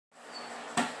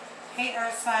Hey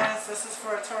Earth signs, this is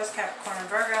for Taurus, Capricorn, and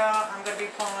Virgo. I'm going to be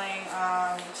pulling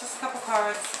just a couple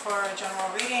cards for a general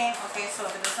reading. Okay, so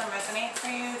if it doesn't resonate for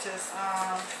you, just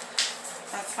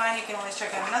that's fine. You can always check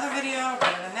out another video, go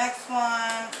to the next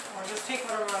one, or just take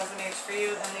whatever resonates for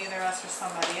you and leave the rest for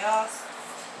somebody else.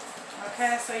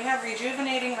 Okay, so you have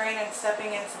rejuvenating rain and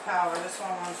stepping into power. This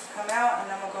one wants to come out,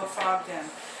 and then we'll go fogged in.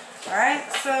 Alright,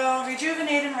 so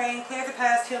rejuvenate and rain, clear the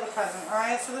past, heal the present.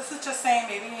 Alright, so this is just saying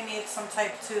maybe you need some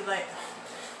time to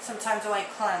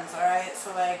cleanse. Alright, so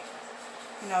like,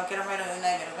 you know, get rid of the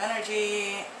negative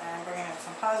energy and bring in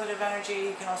some positive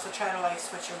energy. You can also try to like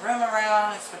switch your room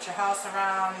around and switch your house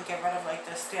around and get rid of like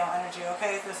the stale energy.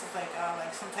 Okay, this is like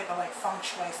some type of like feng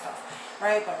shui stuff,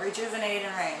 right? But rejuvenate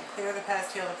and rain, clear the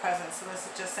past, heal the present. So this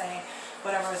is just saying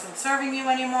whatever isn't serving you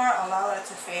anymore, allow it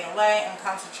to fade away and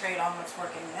concentrate on what's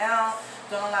working now.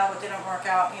 Don't allow what didn't work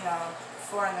out, you know,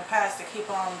 for in the past to keep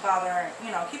on bothering,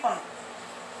 you know, keep on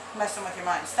messing with your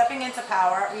mind. Stepping into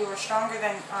power, you were stronger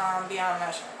than beyond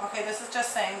measure. Okay, this is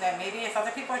just saying that maybe if other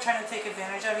people are trying to take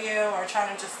advantage of you or trying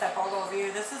to just step all over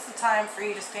you, this is the time for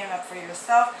you to stand up for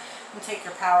yourself and take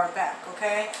your power back,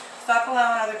 okay? Stop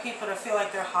allowing other people to feel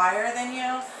like they're higher than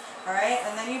you. Alright,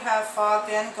 and then you have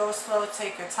fogged in, go slow,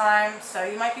 take your time. So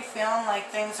you might be feeling like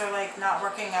things are like not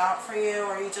working out for you,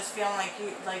 or you just feeling like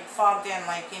you fogged in,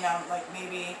 like, you know, like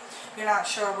maybe you're not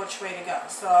sure which way to go.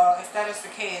 So if that is the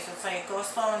case, it's like go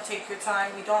slow and take your time.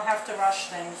 You don't have to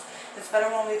rush things. It's better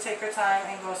when we take our time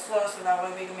and go slow, so that way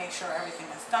we can make sure everything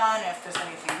is done. If there's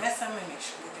anything missing, we make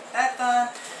sure we get that done.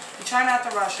 You try not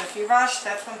to rush. If you rush,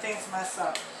 that's when things mess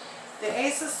up. The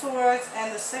Ace of Swords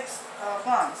and the Six of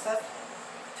Wands. That's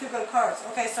two good cards.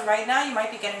 Okay, so right now you might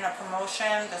be getting a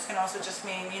promotion. This can also just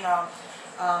mean, you know,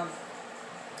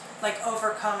 like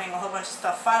overcoming a whole bunch of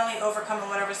stuff. Finally overcoming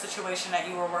whatever situation that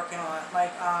you were working on.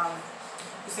 Like,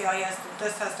 you see, oh yes,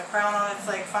 this has the crown on it. It's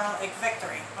like finally, like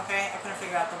victory. Okay, I couldn't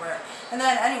figure out the word. And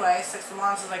then anyway, Six of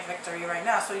Wands is like victory right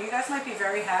now. So you guys might be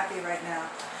very happy right now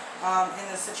in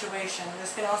this situation.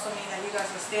 This can also mean that you guys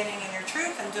are standing in your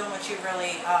truth and doing what you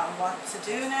really want to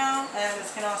do now. And this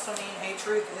can also mean a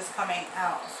truth is coming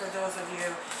out for those of you,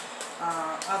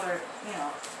 others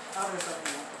of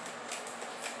you.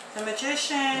 The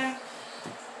Magician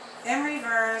in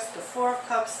reverse, the Four of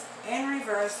Cups in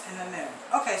reverse, and the Moon.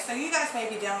 Okay, so you guys may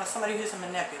be dealing with somebody who's a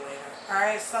manipulator.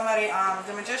 Alright, somebody,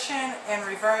 the Magician in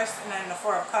reverse, and then the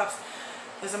Four of Cups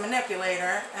is a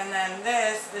manipulator, and then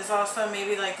this is also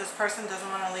maybe like this person doesn't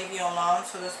want to leave you alone,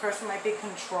 so this person might be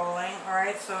controlling.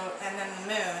 Alright, so, and then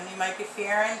the Moon, you might be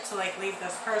fearing to like leave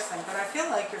this person, but I feel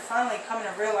like you're finally coming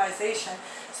to realization,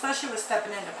 especially with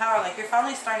stepping into power, like you're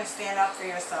finally starting to stand up for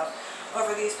yourself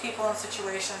over these people and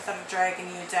situations that are dragging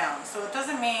you down. So it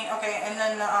doesn't mean, okay, and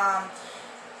then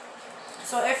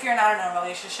so if you're not in a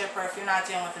relationship, or if you're not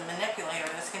dealing with a manipulator,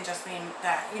 this can just mean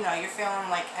that, you know, you're feeling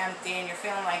like empty and you're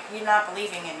feeling like you're not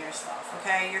believing in yourself,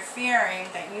 okay? You're fearing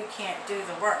that you can't do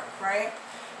the work, right?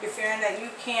 You're fearing that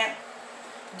you can't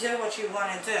do what you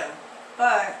want to do.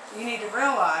 But you need to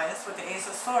realize with the Ace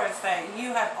of Swords that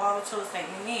you have all the tools that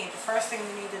you need. The first thing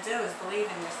you need to do is believe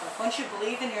in yourself. Once you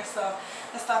believe in yourself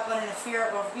and stop letting the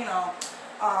fear of, you know,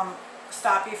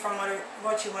 stop you from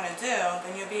what you want to do,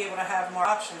 then you'll be able to have more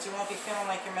options. You won't be feeling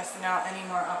like you're missing out any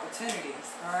more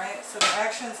opportunities. Alright, so the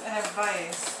actions and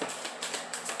advice,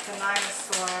 the Nine of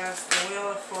Swords, the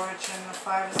Wheel of Fortune, the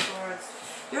Five of Swords.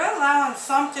 You're allowing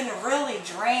something to really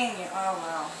drain you. Oh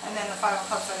wow. And then the Five of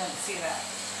Cups, I didn't see that.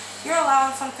 You're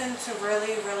allowing something to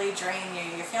really, really drain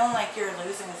you. You're feeling like you're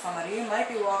losing somebody. You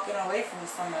might be walking away from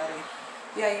somebody.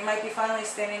 Yeah, you might be finally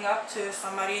standing up to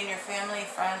somebody in your family,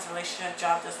 friends, relationship,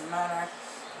 job, doesn't matter.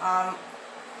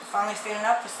 Finally standing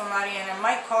up to somebody, and it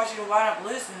might cause you to wind up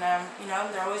losing them. You know,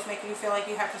 they're always making you feel like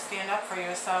you have to stand up for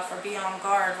yourself or be on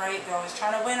guard, right? They're always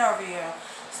trying to win over you.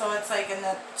 So it's like, in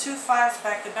the two fives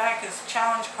back to back is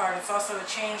challenge card. It's also a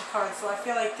change card. So I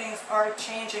feel like things are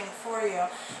changing for you.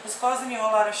 It's causing you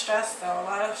a lot of stress though. A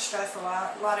lot of stress, a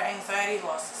lot of anxiety,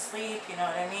 loss of sleep, you know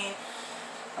what I mean?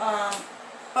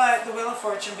 But the Wheel of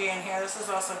Fortune being here, this is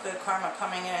also good karma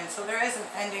coming in. So there is an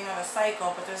ending of a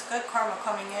cycle, but there's good karma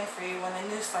coming in for you when the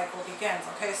new cycle begins.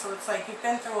 Okay, so it's like you've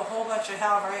been through a whole bunch of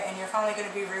hell, right? And you're finally going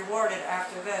to be rewarded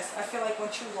after this. I feel like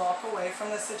once you walk away from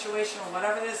this situation, or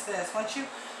whatever this is, once you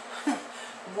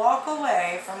walk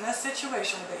away from this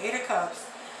situation with the Eight of Cups,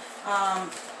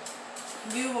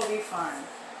 you will be fine.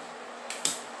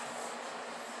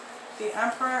 The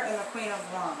Emperor and the Queen of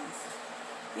Wands.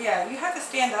 Yeah, you have to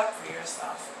stand up for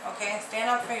yourself, okay? Stand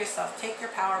up for yourself. Take your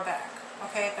power back,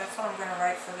 okay? That's what I'm going to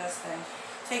write for this thing.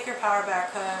 Take your power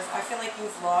back, because I feel like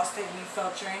you've lost it and you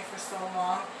felt drained for so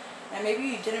long. And maybe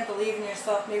you didn't believe in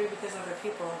yourself, maybe because other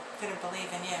people didn't believe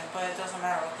in you, but it doesn't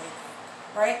matter what they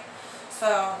think, right?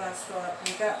 So that's what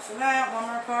we got for that. One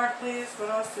more card, please.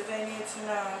 What else do they need to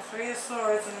know? Three of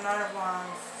Swords and Nine of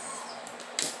Wands.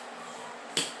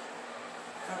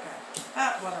 Okay.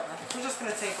 Whatever. We're just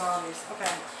going to take all these. Okay.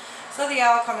 So the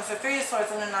outcome is the Three of Swords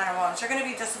and the Nine of Wands. You're going to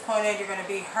be disappointed. You're going to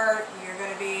be hurt. You're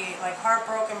going to be like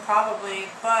heartbroken probably.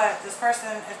 But this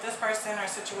person, if this person or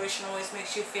situation always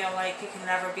makes you feel like you can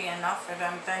never be enough for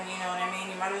them, then you know what I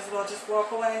mean. You might as well just walk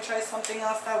away and try something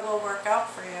else that will work out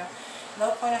for you.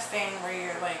 No point of staying where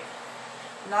you're like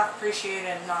not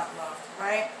appreciated, not loved,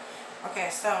 right? Okay,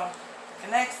 so the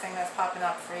next thing that's popping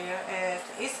up for you is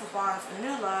the Ace of Wands, a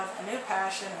new love, a new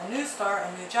passion, a new start,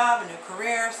 a new job, a new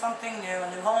career, something new,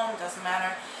 a new home, doesn't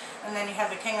matter. And then you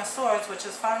have the King of Swords, which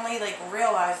is finally like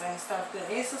realizing stuff. The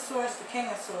Ace of Swords, the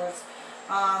King of Swords,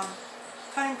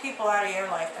 cutting people out of your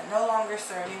life that no longer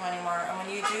serve you anymore. And when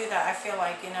you do that, I feel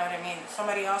like, you know what I mean,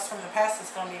 somebody else from the past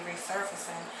is going to be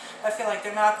resurfacing. I feel like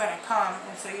they're not going to come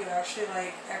until you actually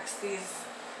like X these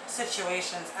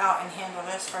situations out and handle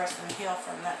this first and heal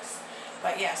from this.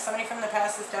 But yeah, somebody from the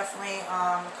past is definitely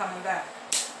coming back.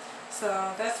 So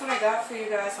that's what I got for you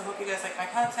guys. I hope you guys like my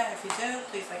content. If you do,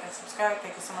 please like and subscribe.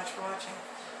 Thank you so much for watching.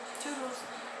 Toodles.